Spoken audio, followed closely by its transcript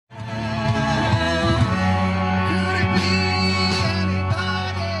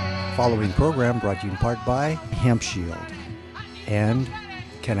following program brought to you in part by Hemp Shield and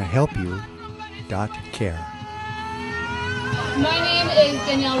CanIHelpYou.care. My name is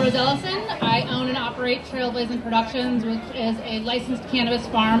Danielle Rosellison. I own and operate Trailblazing Productions, which is a licensed cannabis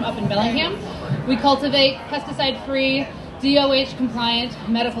farm up in Bellingham. We cultivate pesticide-free, DOH-compliant,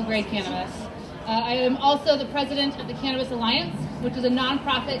 medical-grade cannabis. I am also the president of the Cannabis Alliance, which is a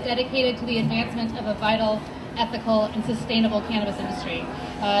nonprofit dedicated to the advancement of a vital, ethical, and sustainable cannabis industry.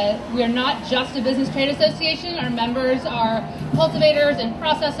 We are not just a business trade association. Our members are cultivators and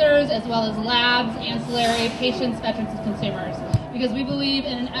processors, as well as labs, ancillary, patients, veterans, and consumers. Because we believe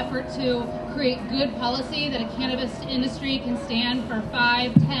in an effort to create good policy that a cannabis industry can stand for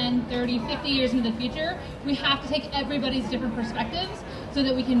 5, 10, 30, 50 years into the future, we have to take everybody's different perspectives so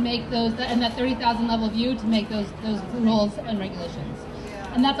that we can make those, and that 30,000 level view to make those rules and regulations.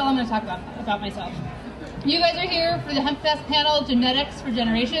 And that's all I'm going to talk about myself. You guys are here for the HempFest panel, Genetics for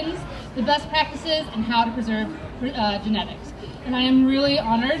Generations, the best practices and how to preserve genetics. And I am really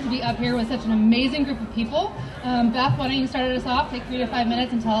honored to be up here with such an amazing group of people. Beth, why don't you start us off, take 3 to 5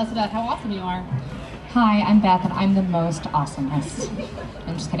 minutes and tell us about how awesome you are. Hi, I'm Beth and I'm the most awesomest.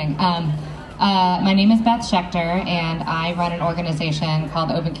 I'm just kidding. My name is Beth Schechter and I run an organization called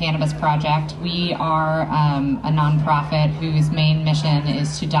the Open Cannabis Project. We are a nonprofit whose main mission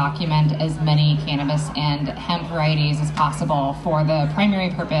is to document as many cannabis and hemp varieties as possible for the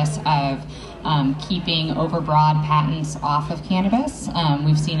primary purpose of keeping overbroad patents off of cannabis.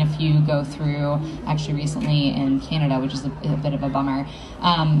 We've seen a few go through actually recently in Canada, which is a bit of a bummer.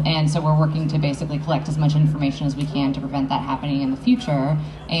 And so we're working to basically collect as much information as we can to prevent that happening in the future.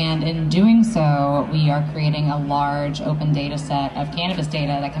 And in doing so, we are creating a large open data set of cannabis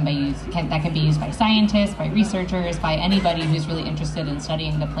data that can be used by scientists, by researchers, by anybody who's really interested in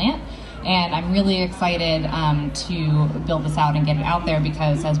studying the plant. And I'm really excited to build this out and get it out there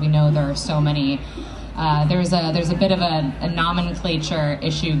because, as we know, there are so many. There's a bit of a nomenclature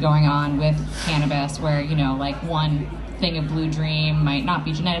issue going on with cannabis, where like one thing of Blue Dream might not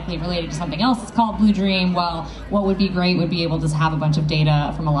be genetically related to something else that's called Blue Dream. Well, what would be great would be able to have a bunch of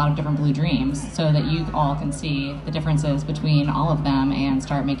data from a lot of different Blue Dreams, so that you all can see the differences between all of them and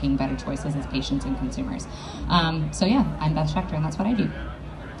start making better choices as patients and consumers. So yeah, I'm Beth Schechter, and that's what I do.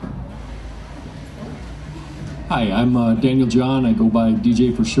 Hi, I'm Daniel John. I go by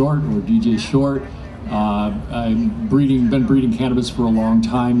DJ for short, or DJ Short. I've been breeding cannabis for a long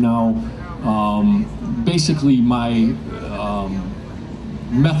time now. Basically, my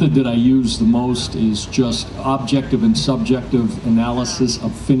method that I use the most is just objective and subjective analysis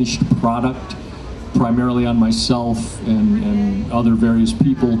of finished product, primarily on myself and other various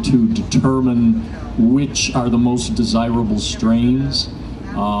people, to determine which are the most desirable strains.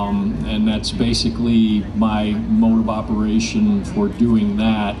 And that's basically my mode of operation for doing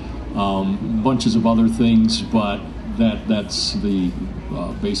that. Bunches of other things, but that's the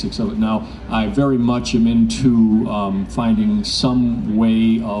basics of it. Now, I very much am into finding some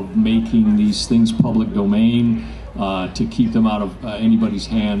way of making these things public domain to keep them out of anybody's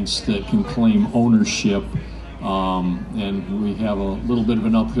hands that can claim ownership. And we have a little bit of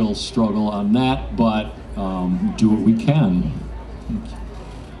an uphill struggle on that, but do what we can.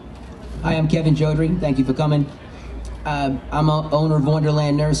 Hi, I'm Kevin Jodrey. Thank you for coming. I'm an owner of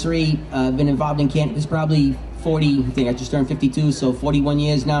Wonderland Nursery. I've been involved in cannabis probably 40, I think I just turned 52, so 41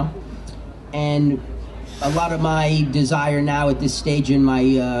 years now. And a lot of my desire now at this stage in my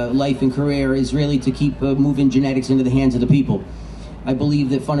life and career is really to keep moving genetics into the hands of the people. I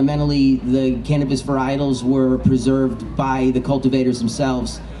believe that fundamentally the cannabis varietals were preserved by the cultivators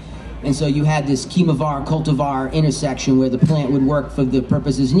themselves. And so you had this chemovar-cultivar intersection where the plant would work for the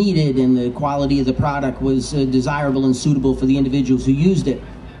purposes needed and the quality of the product was desirable and suitable for the individuals who used it.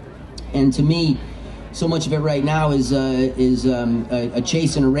 And to me, so much of it right now is a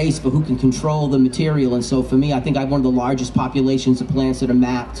chase and a race for who can control the material. And so for me, I think I have one of the largest populations of plants that are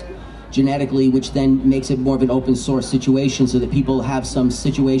mapped genetically, which then makes it more of an open source situation so that people have some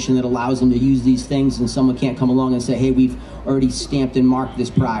situation that allows them to use these things and someone can't come along and say, hey, we've already stamped and marked this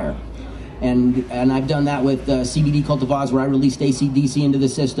prior. And I've done that with CBD cultivars where I released AC/DC into the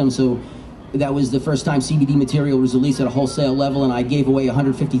system. So that was the first time CBD material was released at a wholesale level, and I gave away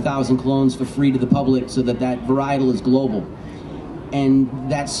 150,000 clones for free to the public so that that varietal is global. And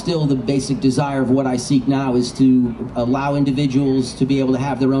that's still the basic desire of what I seek now, is to allow individuals to be able to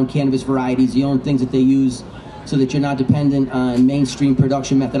have their own cannabis varieties, the own things that they use, so that you're not dependent on mainstream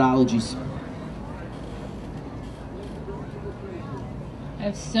production methodologies. I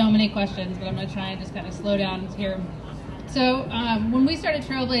have so many questions, but I'm going to try and just kind of slow down here. So when we started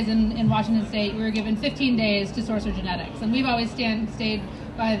Trailblaze in Washington State, we were given 15 days to source our genetics, and we've always stayed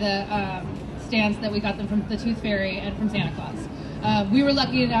by the stands that we got them from the Tooth Fairy and from Santa Claus. We were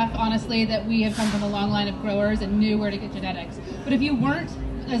lucky enough, honestly, that we have come from a long line of growers and knew where to get genetics. But if you weren't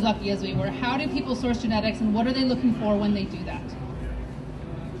as lucky as we were, how do people source genetics, and what are they looking for when they do that?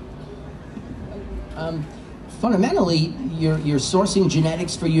 Fundamentally, you're sourcing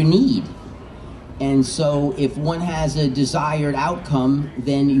genetics for your need. And so if one has a desired outcome,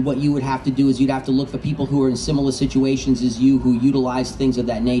 then what you would have to do is you'd have to look for people who are in similar situations as you, who utilize things of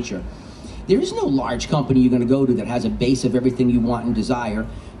that nature. There is no large company you're going to go to that has a base of everything you want and desire,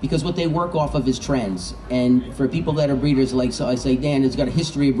 because what they work off of is trends. And for people that are breeders, like so I say, Dan has got a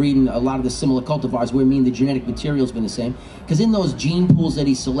history of breeding a lot of the similar cultivars where the genetic material's been the same, because in those gene pools that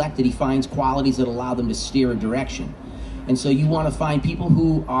he selected, he finds qualities that allow them to steer a direction. And so you want to find people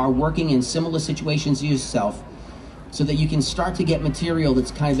who are working in similar situations to yourself, so that you can start to get material that's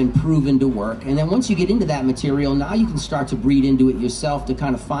kind of been proven to work. And then once you get into that material, now you can start to breed into it yourself to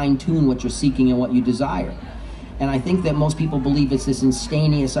kind of fine-tune what you're seeking and what you desire. And I think that most people believe it's this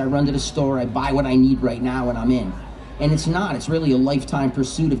instantaneous, I run to the store, I buy what I need right now, and I'm in. And it's not. It's really a lifetime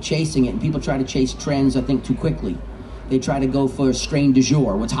pursuit of chasing it. And people try to chase trends, I think, too quickly. They try to go for strain du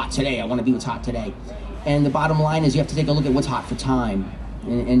jour. What's hot today? I want to be what's hot today. And the bottom line is you have to take a look at what's hot for time.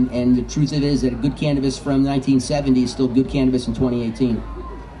 And the truth of it is that good cannabis from the 1970s is still good cannabis in 2018.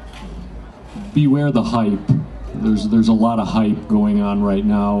 Beware the hype. There's a lot of hype going on right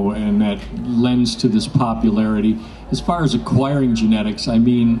now, and that lends to this popularity. As far as acquiring genetics, I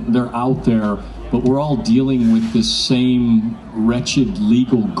mean, they're out there, but we're all dealing with this same wretched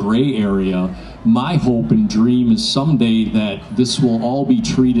legal gray area. My hope and dream is someday that this will all be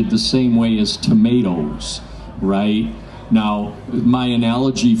treated the same way as tomatoes, right? Now, my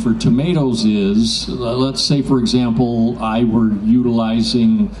analogy for tomatoes is, let's say, for example, I were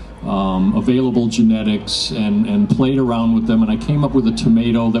utilizing available genetics and played around with them, and I came up with a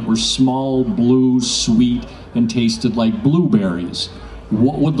tomato that were small, blue, sweet, and tasted like blueberries.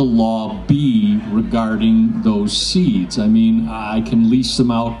 What would the law be regarding those seeds? I mean, I can lease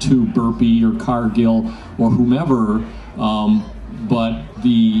them out to Burpee or Cargill or whomever, but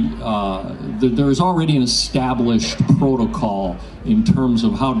there is already an established protocol in terms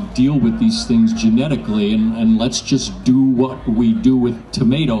of how to deal with these things genetically, and let's just do what we do with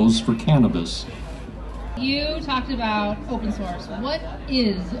tomatoes for cannabis. You talked about open source. What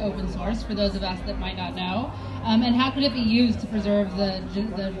is open source, for those of us that might not know, and how could it be used to preserve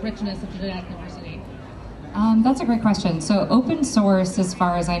the richness of genetic diversity? That's a great question. So open source, as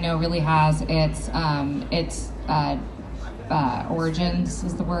far as I know, really has its origins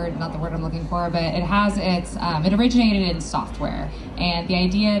is the word, not the word I'm looking for, but it has its, it originated in software. And the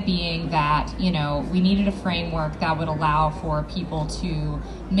idea being that, you know, we needed a framework that would allow for people to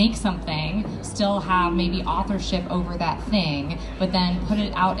make something, still have maybe authorship over that thing, but then put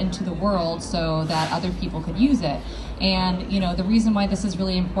it out into the world so that other people could use it. And, you know, the reason why this is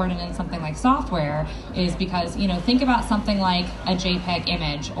really important in something like software is because, you know, think about something like a JPEG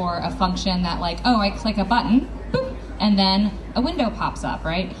image or a function that, like, oh, I click a button, boop, and then a window pops up,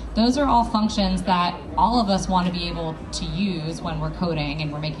 right? Those are all functions that all of us want to be able to use when we're coding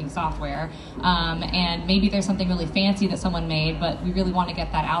and we're making software. And maybe there's something really fancy that someone made, but we really want to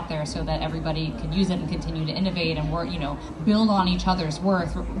get that out there so that everybody can use it and continue to innovate and work, you know, build on each other's work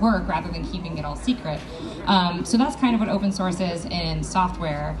rather than keeping it all secret. So that's kind of what open source is in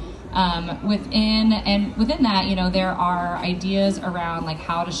software. Within that, you know, there are ideas around like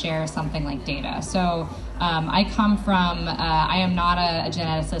how to share something like data. So I come from, I am not a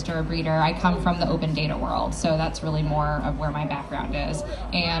geneticist or a breeder. I come from the open data world. So that's really more of where my background is.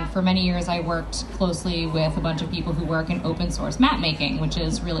 And for many years, I worked closely with a bunch of people who work in open source map making, which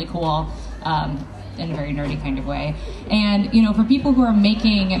is really cool. In a very nerdy kind of way. And, you know, for people who are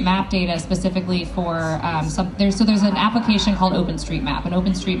making map data specifically for there's an application called OpenStreetMap, and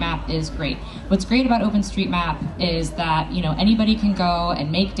OpenStreetMap is great. What's great about OpenStreetMap is that, you know, anybody can go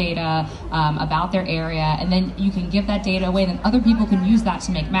and make data about their area, and then you can give that data away, and then other people can use that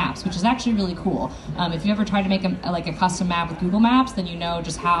to make maps, which is actually really cool. If you ever try to make a custom map with Google Maps, then you know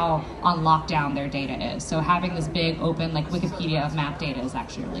just how on lockdown their data is. So having this big open, like Wikipedia of map data is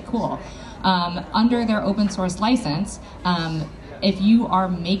actually really cool. Under their open source license, if you are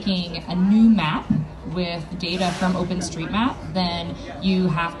making a new map with data from OpenStreetMap, then you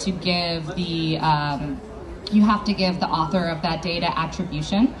have to give the author of that data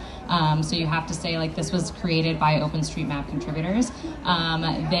attribution. So you have to say, like, this was created by OpenStreetMap contributors.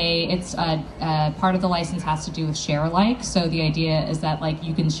 Part of the license has to do with share alike. So the idea is that, like,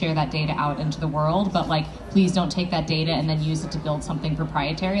 you can share that data out into the world, but, like, please don't take that data and then use it to build something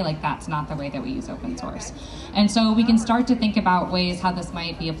proprietary. Like, that's not the way that we use open source. And so we can start to think about ways how this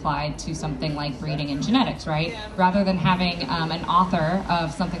might be applied to something like breeding and genetics, right? Rather than having an author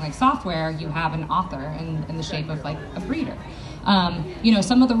of something like software, you have an author in the shape of like a breeder. You know,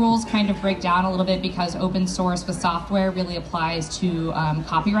 some of the rules kind of break down a little bit because open source with software really applies to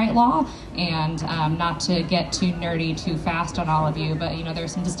copyright law, and not to get too nerdy too fast on all of you, but you know,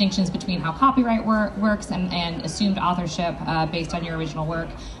 there's some distinctions between how copyright works and assumed authorship based on your original work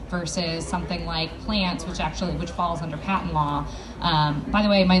versus something like plants, which falls under patent law. By the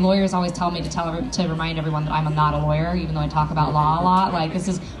way, my lawyers always tell me to remind everyone that I'm not a lawyer, even though I talk about law a lot. Like,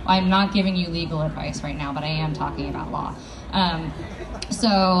 I'm not giving you legal advice right now, but I am talking about law.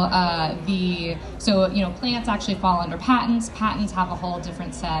 So you know, plants actually fall under patents. Patents have a whole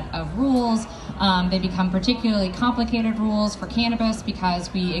different set of rules. They become particularly complicated rules for cannabis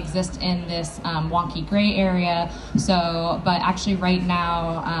because we exist in this wonky gray area. So, but actually right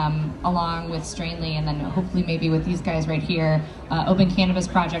now, along with Strainly and then hopefully maybe with these guys right here, Open Cannabis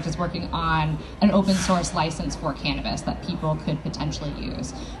Project is working on an open source license for cannabis that people could potentially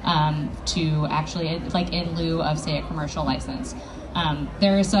use to actually, like in lieu of, say, a commercial license.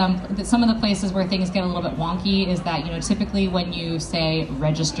 There are some of the places where things get a little bit wonky is that, you know, typically when you say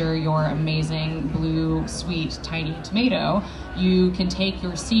register your amazing blue sweet tiny tomato, you can take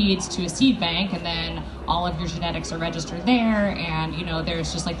your seeds to a seed bank and then all of your genetics are registered there, and you know,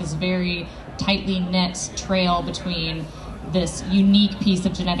 there's just like this very tightly knit trail between this unique piece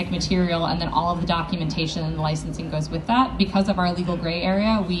of genetic material and then all of the documentation and the licensing goes with that. Because of our legal gray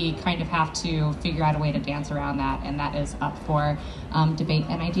area, we kind of have to figure out a way to dance around that, and that is up for debate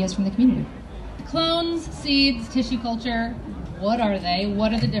and ideas from the community. Clones, seeds, tissue culture, what are they?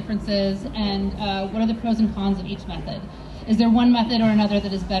 What are the differences? And what are the pros and cons of each method? Is there one method or another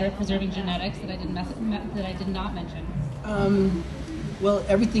that is better at preserving genetics that I did not mention? Well,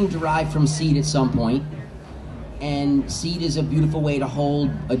 everything derived from seed at some point. And seed is a beautiful way to hold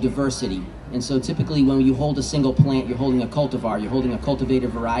a diversity. And so typically when you hold a single plant, you're holding a cultivar, you're holding a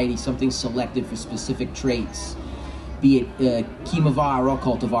cultivated variety, something selected for specific traits. Be it chemovar or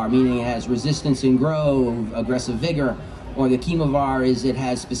cultivar, meaning it has resistance and grow, aggressive vigor, or the chemovar is it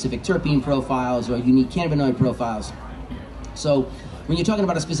has specific terpene profiles or unique cannabinoid profiles. So when you're talking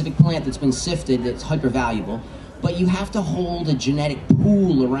about a specific plant that's been sifted, that's hyper valuable, but you have to hold a genetic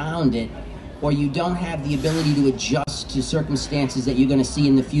pool around it, or you don't have the ability to adjust to circumstances that you're going to see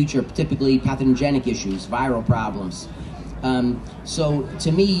in the future, typically pathogenic issues, viral problems. So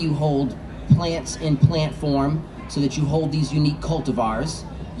to me, you hold plants in plant form so that you hold these unique cultivars.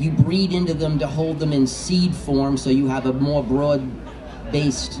 You breed into them to hold them in seed form so you have a more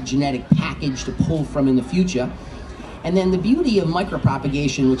broad-based genetic package to pull from in the future. And then the beauty of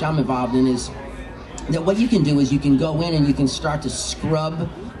micropropagation, which I'm involved in, is that what you can do is you can go in and you can start to scrub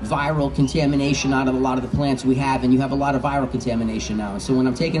viral contamination out of a lot of the plants we have, and you have a lot of viral contamination now. So when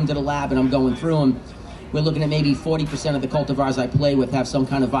I'm taking them to the lab and I'm going through them, we're looking at maybe 40% of the cultivars I play with have some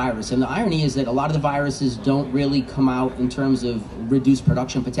kind of virus. And the irony is that a lot of the viruses don't really come out in terms of reduced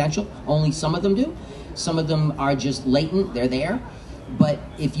production potential. Only some of them do. Some of them are just latent, they're there. But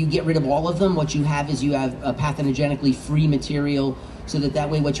if you get rid of all of them, what you have is you have a pathogenically free material, so that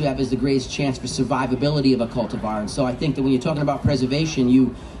way what you have is the greatest chance for survivability of a cultivar. And so I think that when you're talking about preservation,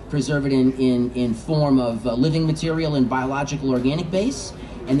 you preserve it in form of living material and biological organic base,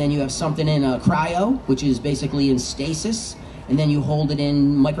 and then you have something in a cryo, which is basically in stasis, and then you hold it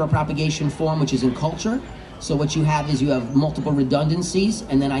in micropropagation form, which is in culture. So what you have is you have multiple redundancies,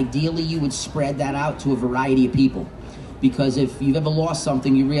 and then ideally you would spread that out to a variety of people. Because if you've ever lost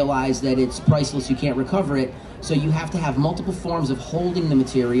something, you realize that it's priceless, you can't recover it. So you have to have multiple forms of holding the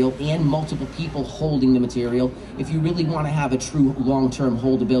material and multiple people holding the material if you really want to have a true long-term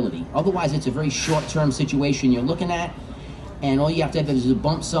holdability. Otherwise, it's a very short-term situation you're looking at, and all you have to have is a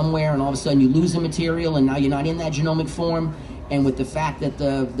bump somewhere, and all of a sudden you lose the material, and now you're not in that genomic form. And with the fact that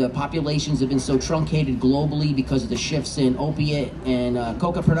the populations have been so truncated globally because of the shifts in opiate and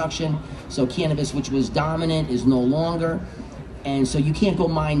coca production, so cannabis, which was dominant, is no longer. And so you can't go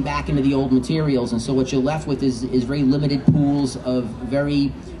mine back into the old materials, and so what you're left with is very limited pools of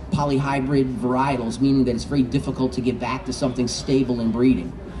very polyhybrid varietals, meaning that it's very difficult to get back to something stable in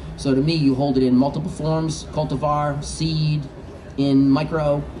breeding. So to me, you hold it in multiple forms, cultivar, seed, in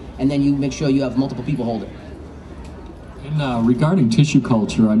micro, and then you make sure you have multiple people hold it. And regarding tissue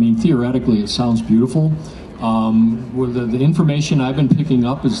culture, I mean, theoretically it sounds beautiful. Well, the information I've been picking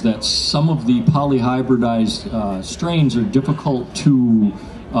up is that some of the polyhybridized strains are difficult to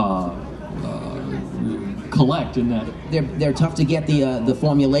collect in that. They're tough to get the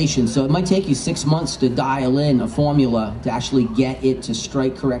formulation, so it might take you 6 months to dial in a formula to actually get it to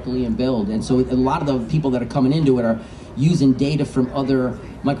strike correctly and build. And so a lot of the people that are coming into it are using data from other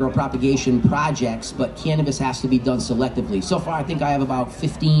micropropagation projects, but cannabis has to be done selectively. So far, I think I have about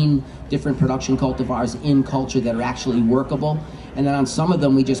 15 different production cultivars in culture that are actually workable. And then on some of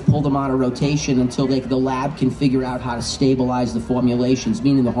them, we just pull them out of rotation until the lab can figure out how to stabilize the formulations,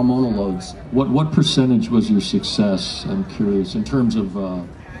 meaning the hormonal loads. What percentage was your success, I'm curious, in terms of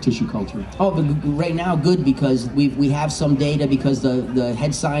tissue culture? Oh, but right now, good, because we have some data, because the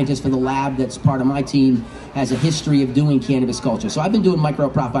head scientist for the lab that's part of my team has a history of doing cannabis culture. So I've been doing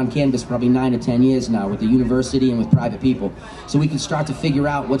microprop on cannabis for probably 9 to 10 years now with the university and with private people. So we can start to figure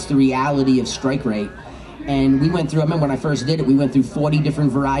out what's the reality of strike rate. And we went through, I remember when I first did it, we went through 40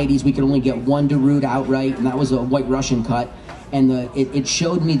 different varieties. We could only get one to root outright, and that was a White Russian cut. And it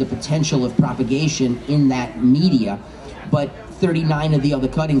showed me the potential of propagation in that media. But 39 of the other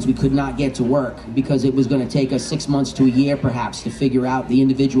cuttings we could not get to work because it was going to take us 6 months to a year perhaps to figure out the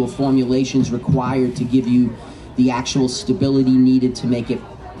individual formulations required to give you the actual stability needed to make it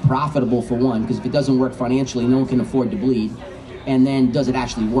profitable, for one, because if it doesn't work financially, no one can afford to bleed. And then, does it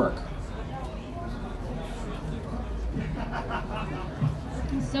actually work?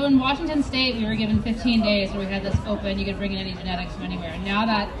 So in Washington State, we were given 15 days where we had this open. You could bring in any genetics from anywhere. And now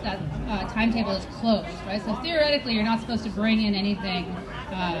that timetable is closed, right? So theoretically, you're not supposed to bring in anything.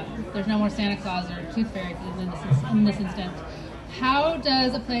 There's no more Santa Claus or Tooth Fairy in this instance. How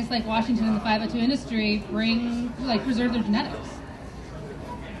does a place like Washington and the 502 industry preserve their genetics?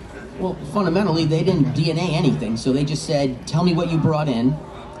 Well, fundamentally, they didn't DNA anything. So they just said, tell me what you brought in,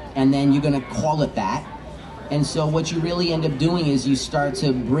 and then you're going to call it that. And so what you really end up doing is you start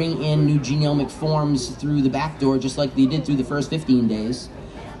to bring in new genomic forms through the back door, just like you did through the first 15 days.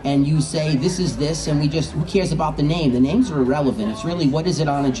 And you say, this is this, and who cares about the name? The names are irrelevant. It's really, what is it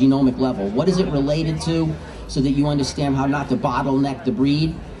on a genomic level? What is it related to, so that you understand how not to bottleneck the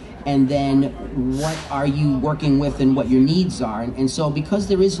breed? And then what are you working with and what your needs are? And so because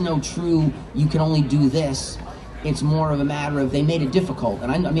there is no true, you can only do this, it's more of a matter of, they made it difficult.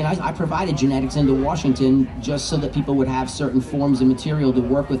 And I provided genetics into Washington just so that people would have certain forms of material to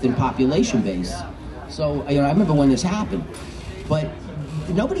work with in population base. So, I remember when this happened. But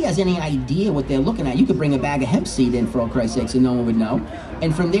nobody has any idea what they're looking at. You could bring a bag of hemp seed in, for all Christ's sakes, and no one would know.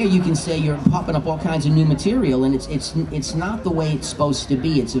 And from there you can say you're popping up all kinds of new material, and it's not the way it's supposed to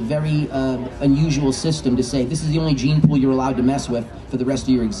be. It's a very unusual system to say, this is the only gene pool you're allowed to mess with for the rest of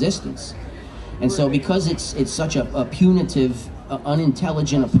your existence. And so because it's such a punitive,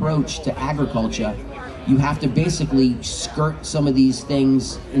 unintelligent approach to agriculture, you have to basically skirt some of these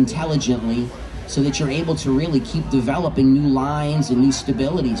things intelligently so that you're able to really keep developing new lines and new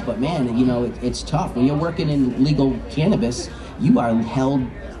stabilities. But man, it's tough. When you're working in legal cannabis, you are held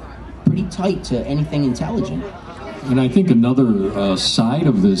pretty tight to anything intelligent. And I think another side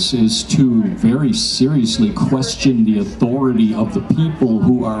of this is to very seriously question the authority of the people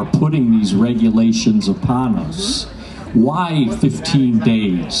who are putting these regulations upon us. Why 15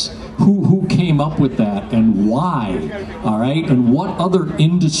 days? Who came up with that, and why? All right, and what other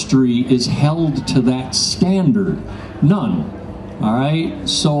industry is held to that standard? None. All right,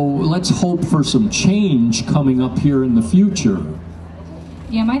 so let's hope for some change coming up here in the future.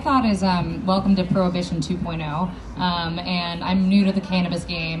 Yeah, my thought is welcome to Prohibition 2.0, and I'm new to the cannabis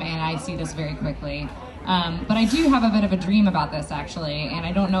game, and I see this very quickly. But I do have a bit of a dream about this, actually, and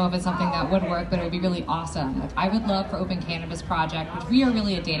I don't know if it's something that would work, but it would be really awesome. I would love for Open Cannabis Project, which we are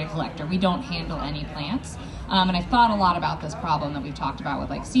really a data collector. We don't handle any plants. And I've thought a lot about this problem that we've talked about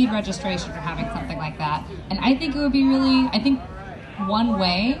with seed registration or having something like that. And I think it would be I think one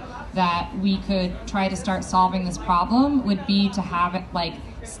way that we could try to start solving this problem would be to have it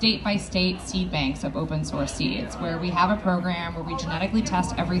state-by-state seed banks of open source seeds, where we have a program where we genetically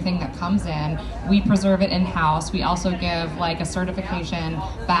test everything that comes in, we preserve it in-house, we also give a certification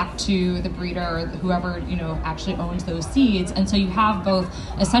back to the breeder or whoever actually owns those seeds, and so you have both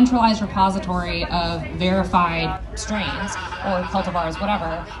a centralized repository of verified strains or cultivars,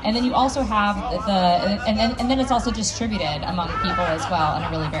 whatever, and then you also have and then it's also distributed among people as well in a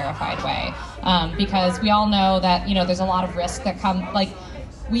really verified way, because we all know that there's a lot of risk that come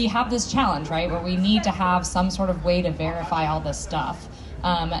we have this challenge, right, where we need to have some sort of way to verify all this stuff.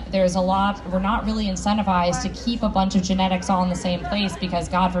 There's a lot, we're not really incentivized to keep a bunch of genetics all in the same place because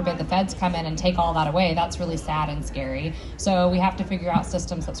God forbid the feds come in and take all that away. That's really sad and scary. So we have to figure out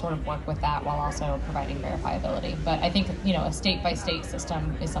systems that sort of work with that while also providing verifiability. But I think, a state-by-state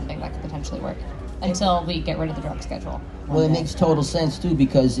system is something that could potentially work until we get rid of the drug schedule. Well, it makes total sense, too,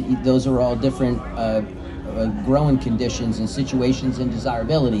 because those are all different growing conditions and situations and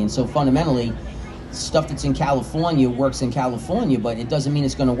desirability. And so fundamentally, stuff that's in California works in California, but it doesn't mean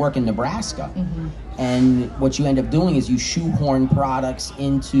it's going to work in Nebraska. Mm-hmm. And what you end up doing is you shoehorn products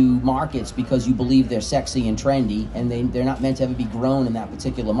into markets because you believe they're sexy and trendy, and they're not meant to ever be grown in that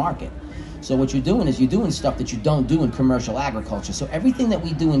particular market. So what you're doing is you're doing stuff that you don't do in commercial agriculture. So everything that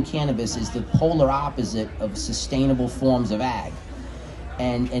we do in cannabis is the polar opposite of sustainable forms of ag.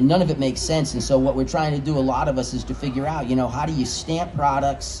 And none of it makes sense. And so what we're trying to do, a lot of us, is to figure out, how do you stamp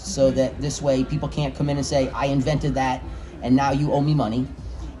products so that this way people can't come in and say, I invented that and now you owe me money.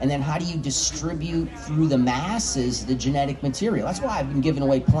 And then how do you distribute through the masses the genetic material? That's why I've been giving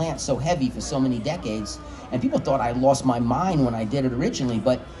away plants so heavy for so many decades. And people thought I lost my mind when I did it originally,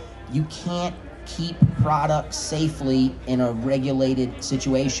 but you can't keep products safely in a regulated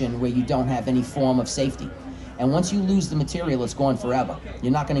situation where you don't have any form of safety. And once you lose the material, it's gone forever.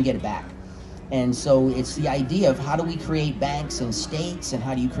 You're not going to get it back. And so it's the idea of how do we create banks in states, and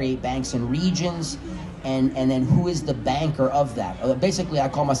how do you create banks in regions, and then who is the banker of that? Basically, I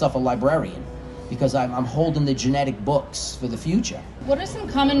call myself a librarian because I'm holding the genetic books for the future. What are some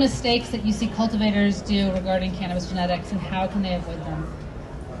common mistakes that you see cultivators do regarding cannabis genetics, and how can they avoid them?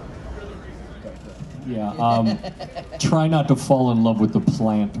 Yeah, try not to fall in love with the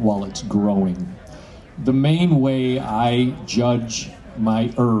plant while it's growing. The main way I judge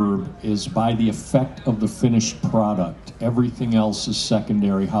my herb is by the effect of the finished product. Everything else is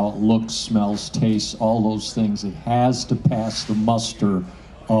secondary, how it looks, smells, tastes, all those things. It has to pass the muster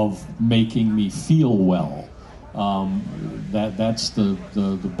of making me feel well. That's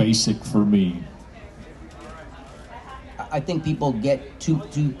the basic for me. I think people get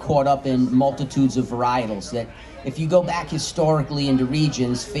too caught up in multitudes of varietals that if you go back historically into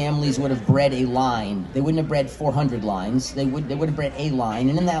regions, families would have bred a line. They wouldn't have bred 400 lines. They would have bred a line,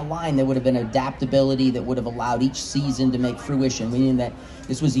 and in that line there would have been adaptability that would have allowed each season to make fruition, meaning that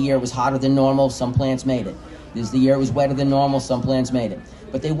this was the year it was hotter than normal, some plants made it. This is the year it was wetter than normal, some plants made it.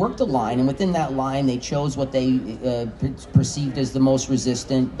 But they worked a line, and within that line they chose what they perceived as the most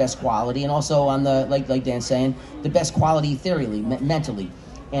resistant, best quality, and also on the, like Dan's saying, the best quality ethereally, mentally.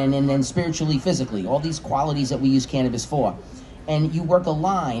 And then spiritually, physically, all these qualities that we use cannabis for. And you work a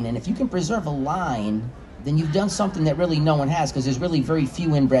line, and if you can preserve a line, then you've done something that really no one has, because there's really very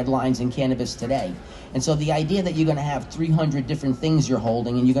few inbred lines in cannabis today. And so the idea that you're going to have 300 different things you're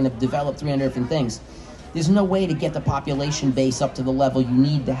holding, and you're going to develop 300 different things, there's no way to get the population base up to the level you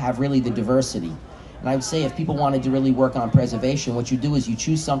need to have really the diversity. And I would say if people wanted to really work on preservation, what you do is you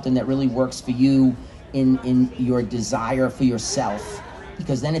choose something that really works for you in your desire for yourself,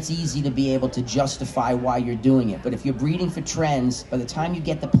 because then it's easy to be able to justify why you're doing it. But if you're breeding for trends, by the time you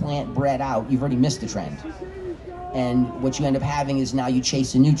get the plant bred out, you've already missed the trend. And what you end up having is now you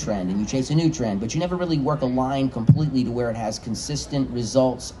chase a new trend, and you chase a new trend, but you never really work a line completely to where it has consistent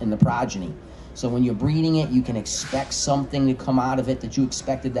results in the progeny. So when you're breeding it, you can expect something to come out of it that you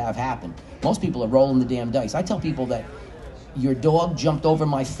expected to have happen. Most people are rolling the damn dice. I tell people that your dog jumped over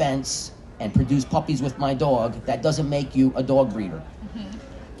my fence and produced puppies with my dog. That doesn't make you a dog breeder.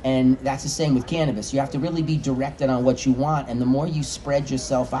 And that's the same with cannabis. You have to really be directed on what you want, and the more you spread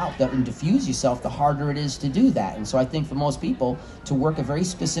yourself out and diffuse yourself, the harder it is to do that. And so I think for most people, to work a very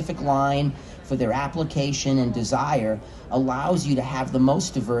specific line for their application and desire allows you to have the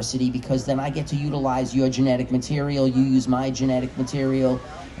most diversity, because then I get to utilize your genetic material, you use my genetic material,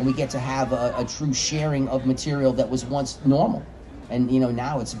 and we get to have a true sharing of material that was once normal. And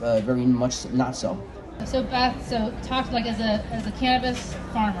now it's very much not so. So Beth, talk like as a cannabis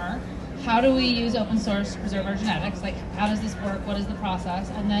farmer, how do we use open source to preserve our genetics? Like, how does this work? What is the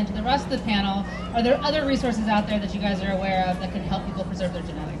process? And then to the rest of the panel, are there other resources out there that you guys are aware of that can help people preserve their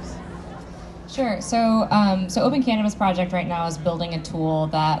genetics? Sure. So Open Cannabis Project right now is building a tool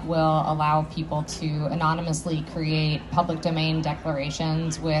that will allow people to anonymously create public domain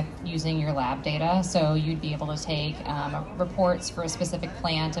declarations with using your lab data. So you'd be able to take reports for a specific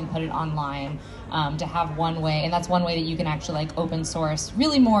plant and put it online to have one way, and that's one way that you can actually open source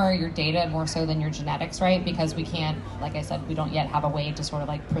really more your data more so than your genetics, right? Because we can't, like I said, we don't yet have a way to sort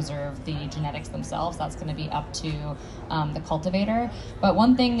of preserve the genetics themselves. That's going to be up to the cultivator. But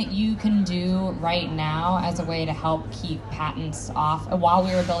one thing that you can do do right now as a way to help keep patents off, while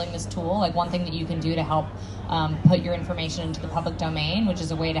we were building this tool, like one thing that you can do to help put your information into the public domain, which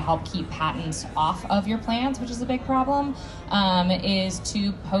is a way to help keep patents off of your plants, which is a big problem, is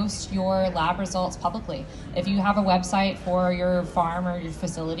to post your lab results publicly. If you have a website for your farm or your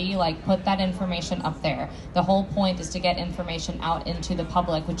facility, like put that information up there. The whole point is to get information out into the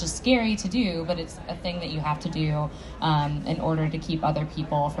public, which is scary to do, but it's a thing that you have to do in order to keep other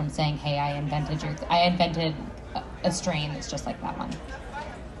people from saying, hey, I invented a strain that's just like that one.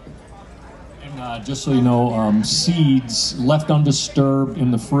 And just so you know, seeds left undisturbed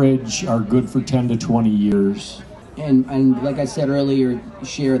in the fridge are good for 10 to 20 years. And like I said earlier,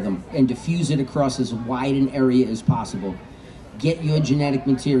 share them and diffuse it across as wide an area as possible. Get your genetic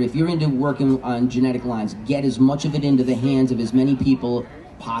material. If you're into working on genetic lines, get as much of it into the hands of as many people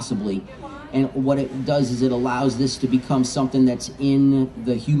possibly. And what it does is it allows this to become something that's in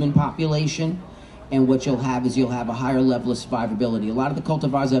the human population. And what you'll have is you'll have a higher level of survivability. A lot of the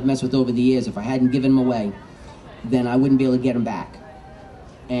cultivars I've messed with over the years, if I hadn't given them away, then I wouldn't be able to get them back.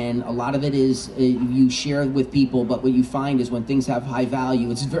 And a lot of it is you share it with people, but what you find is when things have high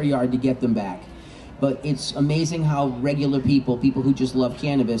value, it's very hard to get them back. But it's amazing how regular people who just love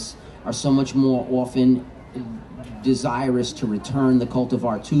cannabis, are so much more often desirous to return the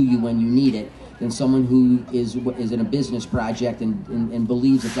cultivar to you when you need it than someone who is in a business project and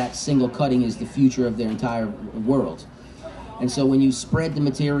believes that that single cutting is the future of their entire world. And so when you spread the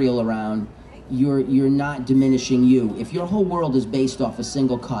material around, you're not diminishing you. If your whole world is based off a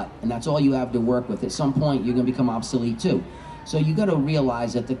single cut and that's all you have to work with, at some point you're going to become obsolete too. So you got to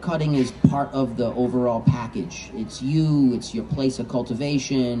realize that the cutting is part of the overall package. It's you, it's your place of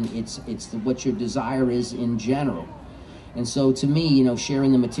cultivation, it's what your desire is in general. And so to me, you know,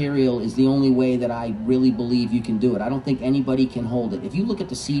 sharing the material is the only way that I really believe you can do it. I don't think anybody can hold it. If you look at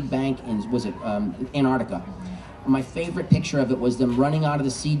the seed bank in, Antarctica, my favorite picture of it was them running out of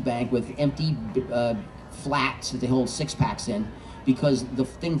the seed bank with empty flats that they hold 6-packs in because the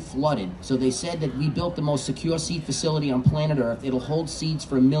thing flooded. So they said that we built the most secure seed facility on planet Earth. It'll hold seeds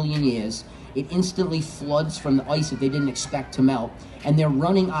for 1 million years. It instantly floods from the ice that they didn't expect to melt. And they're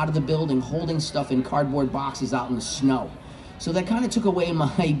running out of the building holding stuff in cardboard boxes out in the snow. So that kind of took away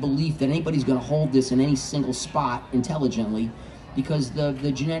my belief that anybody's going to hold this in any single spot intelligently because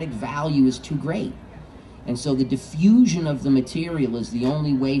the genetic value is too great. And so the diffusion of the material is the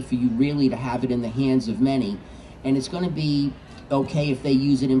only way for you really to have it in the hands of many. And it's going to be okay if they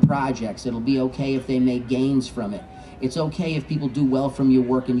use it in projects. It'll be okay if they make gains from it. It's okay if people do well from your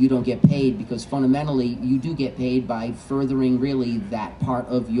work and you don't get paid because fundamentally you do get paid by furthering really that part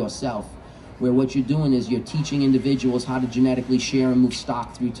of yourself. Where what you're doing is you're teaching individuals how to genetically share and move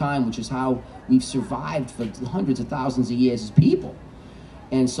stock through time, which is how we've survived for hundreds of thousands of years as people.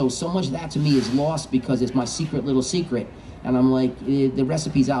 And so much of that to me is lost because it's my secret little secret. And I'm like, the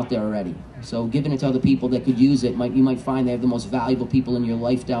recipe's out there already. So giving it to other people that could use it, you might find they have the most valuable people in your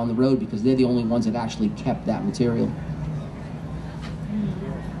life down the road because they're the only ones that actually kept that material.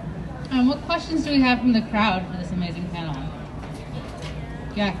 What questions do we have from the crowd for this amazing panel?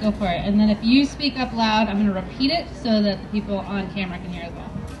 Yeah, go for it. And then if you speak up loud, I'm going to repeat it so that the people on camera can hear as well.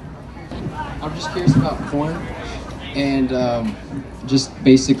 I'm just curious about corn and just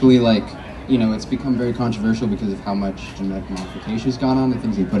basically like, you know, it's become very controversial because of how much genetic modification has gone on and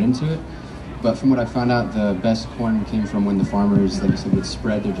things they put into it. But from what I found out, the best corn came from when the farmers, like I said, would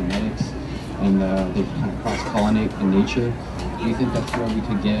spread their genetics and they kind of cross-pollinate in nature. Do you think that's where we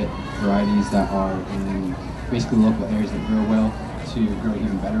could get varieties that are in basically local areas that grow well to grow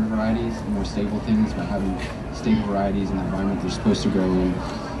even better varieties and more stable things by having stable varieties in the environment they're supposed to grow in,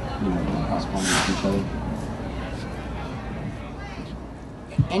 you know, cross-pollinate with each other?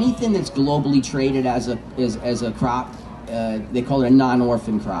 Anything that's globally traded as a crop, they call it a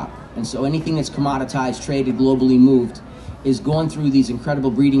non-orphan crop. And so anything that's commoditized, traded, globally moved, is going through these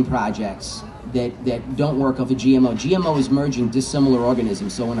incredible breeding projects that don't work off a GMO. GMO is merging dissimilar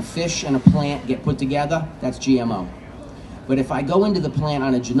organisms. So when a fish and a plant get put together, that's GMO. But if I go into the plant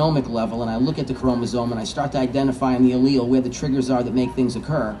on a genomic level and I look at the chromosome and I start to identify in the allele where the triggers are that make things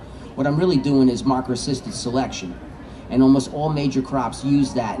occur, what I'm really doing is marker-assisted selection. And almost all major crops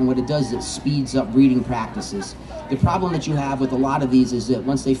use that, and what it does is it speeds up breeding practices. The problem that you have with a lot of these is that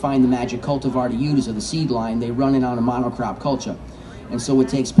once they find the magic cultivar to use or the seed line, they run it on a monocrop culture. And so what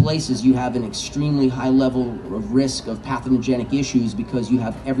takes place is you have an extremely high level of risk of pathogenic issues because you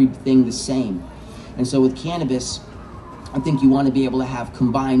have everything the same. And so with cannabis, I think you want to be able to have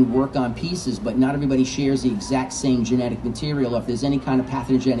combined work on pieces, but not everybody shares the exact same genetic material. If there's any kind of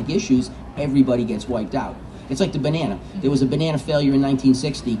pathogenic issues, everybody gets wiped out. It's like the banana. There was a banana failure in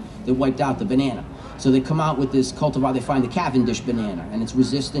 1960 that wiped out the banana. So they come out with this cultivar, they find the Cavendish banana, and it's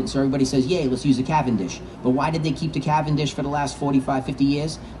resistant, so everybody says, yay, let's use the Cavendish. But why did they keep the Cavendish for the last 45, 50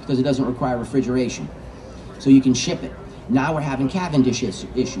 years? Because it doesn't require refrigeration. So you can ship it. Now we're having Cavendish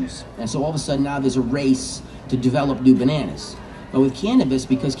issues. And so all of a sudden now there's a race to develop new bananas. But with cannabis,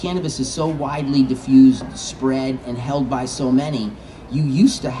 because cannabis is so widely diffused, spread, and held by so many, you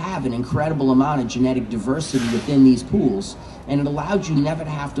used to have an incredible amount of genetic diversity within these pools, and it allowed you never to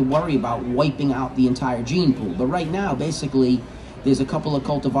have to worry about wiping out the entire gene pool. But right now, basically, there's a couple of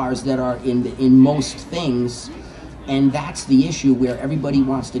cultivars that are in most things, and that's the issue where everybody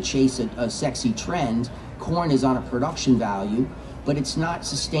wants to chase a sexy trend. Corn is on a production value, but it's not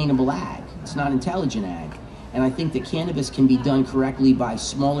sustainable ag. It's not intelligent ag. And I think that cannabis can be done correctly by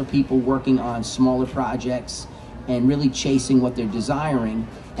smaller people working on smaller projects and really chasing what they're desiring.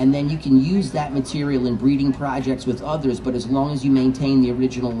 And then you can use that material in breeding projects with others, but as long as you maintain the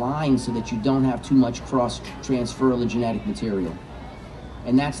original line so that you don't have too much cross-transfer of the genetic material.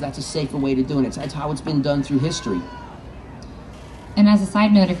 And that's a safer way to do it. That's how it's been done through history. And as a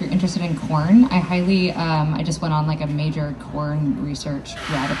side note, if you're interested in corn, I highly, I just went on like a major corn research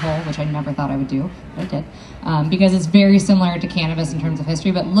rabbit hole, which I never thought I would do, but I did, because it's very similar to cannabis in terms of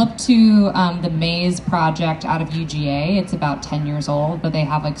history. But look to the Maize Project out of UGA. It's about 10 years old, but they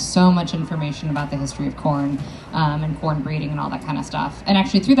have like so much information about the history of corn and corn breeding and all that kind of stuff. And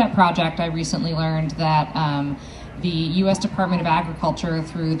actually through that project, I recently learned that the U.S. Department of Agriculture,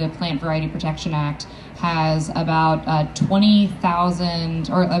 through the Plant Variety Protection Act, has about 20,000,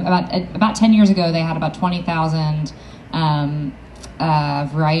 or about 10 years ago, they had about 20,000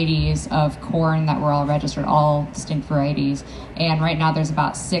 varieties of corn that were all registered, all distinct varieties. And right now, there's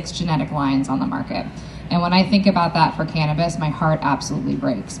about 6 genetic lines on the market. And when I think about that for cannabis, my heart absolutely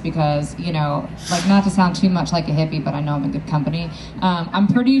breaks because, you know, like, not to sound too much like a hippie, but I know I'm in good company. I'm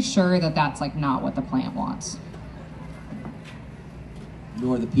pretty sure that that's like not what the plant wants.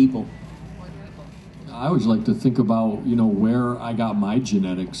 Nor the people. I always like to think about, you know, where I got my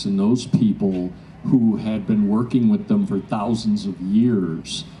genetics and those people who had been working with them for thousands of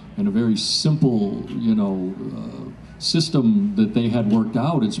years, and a very simple, you know, system that they had worked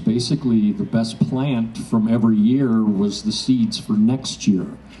out. It's basically the best plant from every year was the seeds for next year.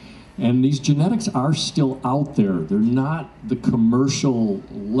 And these genetics are still out there. They're not the commercial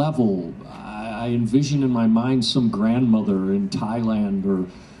level. I envision in my mind some grandmother in Thailand or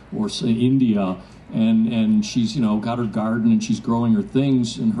India, and she's, you know, got her garden and she's growing her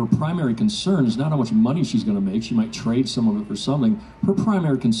things, and her primary concern is not how much money she's going to make. She might trade some of it for something. Her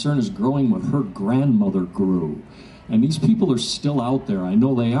primary concern is growing what her grandmother grew. And these people are still out there. I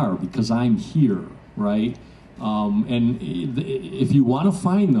know they are because I'm here, right? And if you want to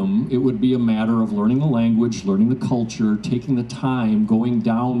find them, it would be a matter of learning the language, learning the culture, taking the time, going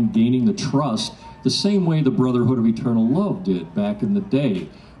down, gaining the trust, the same way the Brotherhood of Eternal Love did back in the day.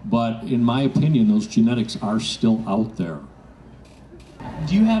 But in my opinion, those genetics are still out there.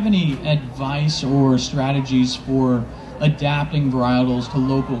 Do you have any advice or strategies for adapting varietals to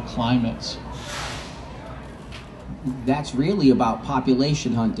local climates? That's really about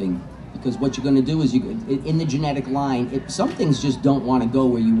population hunting. Because what you're going to do is, in the genetic line, some things just don't want to go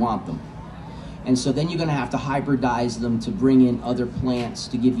where you want them. And so then you're going to have to hybridize them to bring in other plants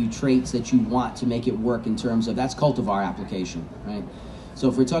to give you traits that you want to make it work in terms of, that's cultivar application, right? So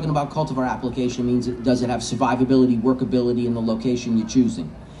if we're talking about cultivar application, it means, does it have survivability, workability in the location you're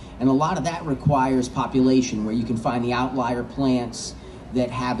choosing? And a lot of that requires population, where you can find the outlier plants that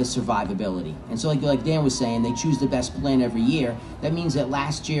have a survivability. And so like Dan was saying, they choose the best plant every year. That means that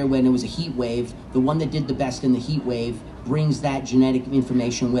last year when it was a heat wave, the one that did the best in the heat wave brings that genetic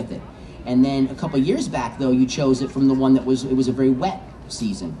information with it. And then a couple of years back though, you chose it from the one that was a very wet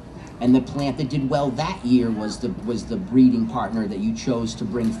season. And the plant that did well that year was the breeding partner that you chose to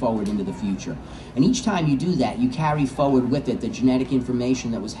bring forward into the future. And each time you do that, you carry forward with it the genetic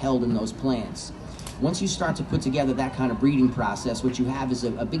information that was held in those plants. Once you start to put together that kind of breeding process, what you have is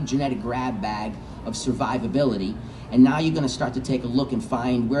a big genetic grab bag of survivability. And now you're going to start to take a look and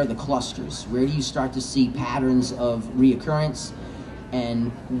find where are the clusters. Where do you start to see patterns of reoccurrence?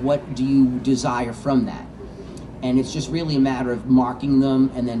 And what do you desire from that? And it's just really a matter of marking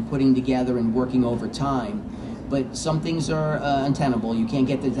them and then putting together and working over time. But some things are untenable. You can't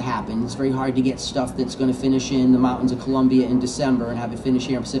get that to happen. It's very hard to get stuff that's going to finish in the mountains of Colombia in December and have it finish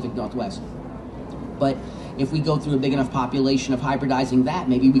here in Pacific Northwest. But if we go through a big enough population of hybridizing that,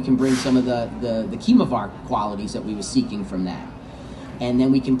 maybe we can bring some of the chemovar qualities that we were seeking from that. And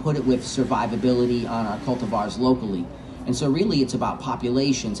then we can put it with survivability on our cultivars locally. And so really it's about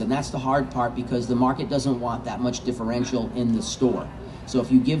populations, and that's the hard part because the market doesn't want that much differential in the store. So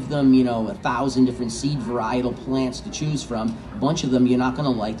if you give them, 1,000 different seed varietal plants to choose from, a bunch of them you're not going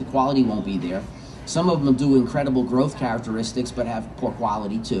to like, the quality won't be there. Some of them do incredible growth characteristics but have poor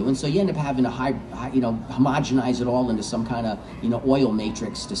quality too. And so you end up having to homogenize it all into some kind of, oil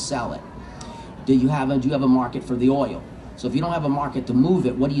matrix to sell it. Do you have a market for the oil? So if you don't have a market to move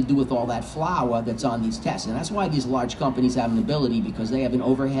it, what do you do with all that flour that's on these tests? And that's why these large companies have an ability, because they have an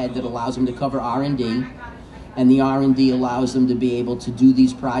overhead that allows them to cover R&D, and the R&D allows them to be able to do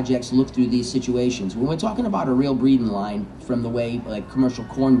these projects, look through these situations. When we're talking about a real breeding line from the way like commercial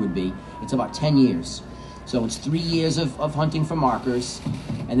corn would be, it's about 10 years. So it's 3 years of hunting for markers,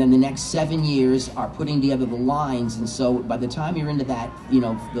 and then the next 7 years are putting together the lines. And so by the time you're into that,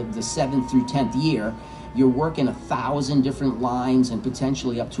 the 7th through 10th year, you're working 1,000 different lines and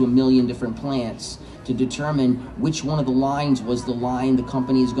potentially up to 1 million different plants to determine which one of the lines was the line the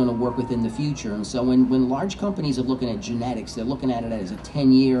company is going to work with in the future. And so when large companies are looking at genetics, they're looking at it as a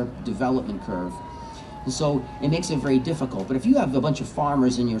 10-year development curve. And so it makes it very difficult. But if you have a bunch of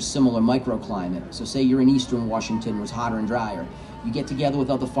farmers in your similar microclimate, so say you're in eastern Washington where it's hotter and drier, you get together with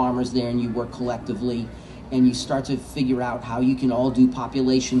other farmers there and you work collectively, and you start to figure out how you can all do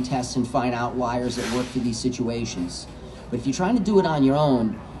population tests and find outliers that work for these situations. But if you're trying to do it on your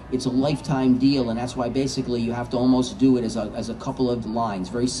own, it's a lifetime deal, and that's why basically you have to almost do it as a couple of lines,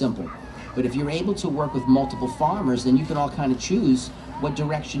 very simple. But if you're able to work with multiple farmers, then you can all kind of choose what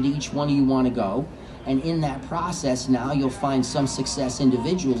direction to each one of you want to go. And in that process, now you'll find some success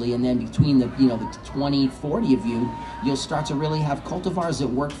individually, and then between the 20, 40 of you, you'll start to really have cultivars that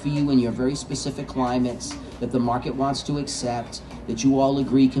work for you in your very specific climates, that the market wants to accept, that you all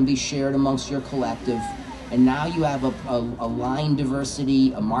agree can be shared amongst your collective. And now you have a line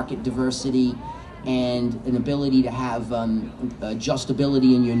diversity, a market diversity, and an ability to have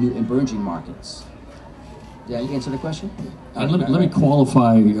adjustability in your new emerging markets. Did I answer the question? Let me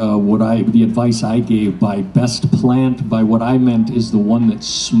qualify the advice I gave by best plant. By what I meant is the one that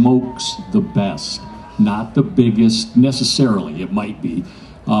smokes the best, not the biggest necessarily. It might be.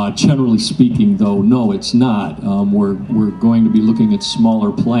 Generally speaking, though, no, it's not. We're going to be looking at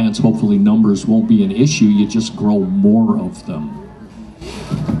smaller plants. Hopefully, numbers won't be an issue. You just grow more of them.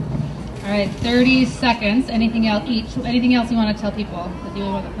 All right, 30 seconds. Anything else you want to tell people that you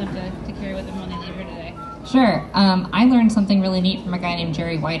want them to carry with them when they leave here today? Sure. I learned something really neat from a guy named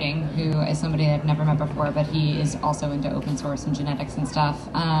Jodrey, who is somebody I've never met before, but he is also into open source and genetics and stuff.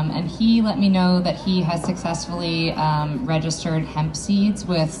 And he let me know that he has successfully registered hemp seeds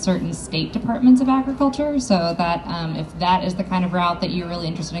with certain state departments of agriculture, so that if that is the kind of route that you're really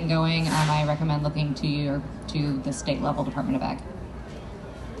interested in going, I recommend looking to the state level Department of Ag.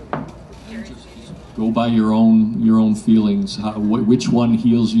 Go by your own feelings. Which one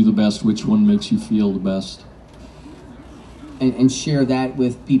heals you the best? Which one makes you feel the best? And share that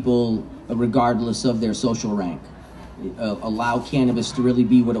with people regardless of their social rank. Allow cannabis to really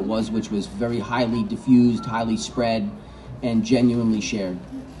be what it was, which was very highly diffused, highly spread, and genuinely shared.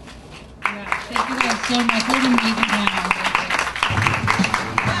 Yeah, thank you guys so much. What an amazing time.